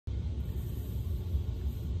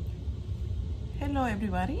Hello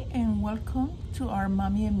everybody and welcome to our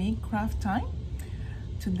Mommy and Me craft time.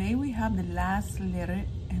 Today we have the last letter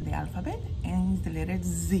in the alphabet and it's the letter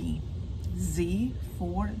Z. Z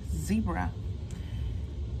for zebra.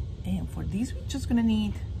 And for this we're just gonna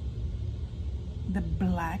need the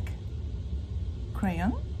black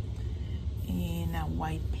crayon and a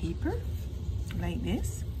white paper like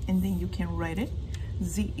this, and then you can write it.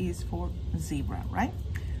 Z is for zebra, right?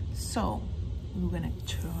 So we're gonna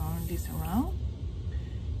turn this around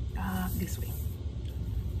this way,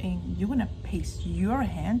 and you're gonna paste your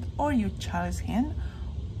hand or your child's hand.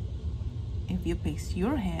 If you paste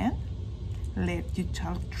your hand, let your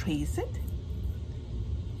child trace it,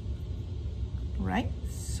 right?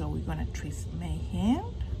 So we're gonna trace my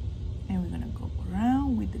hand and we're gonna go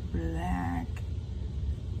around with the black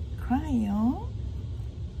crayon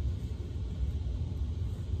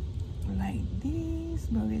like this,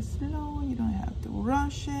 very slow. You don't have to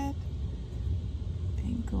rush it.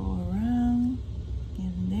 Then go around,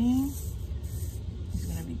 and then it's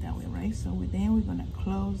gonna be that way, right? So then we're gonna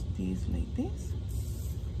close this like this,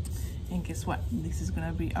 and guess what? This is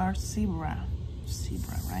gonna be our zebra,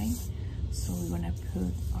 right? So we're gonna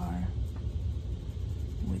put our,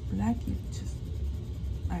 with black, you just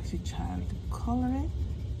ask your child to color it.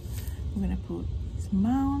 We're gonna put its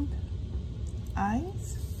mouth,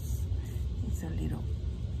 eyes, it's a little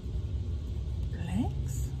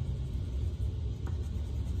legs,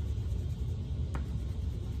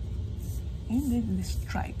 and then the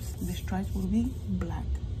stripes. The stripes will be black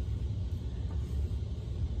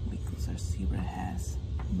because our zebra has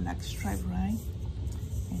black stripe, right?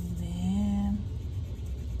 And then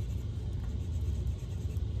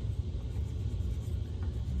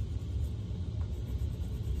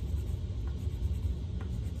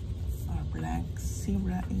our black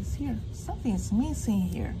zebra is here. Something is missing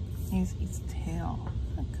here. Is its tail.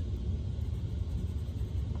 Look.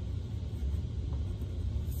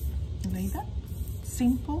 Like that.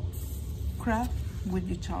 Simple craft with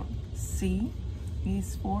your child. Z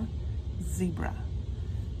is for zebra,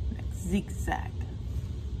 like zigzag,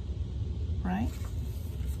 right?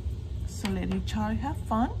 So let your child have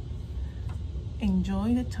fun.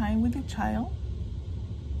 Enjoy the time with your child,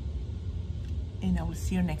 and I will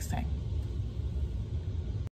see you next time.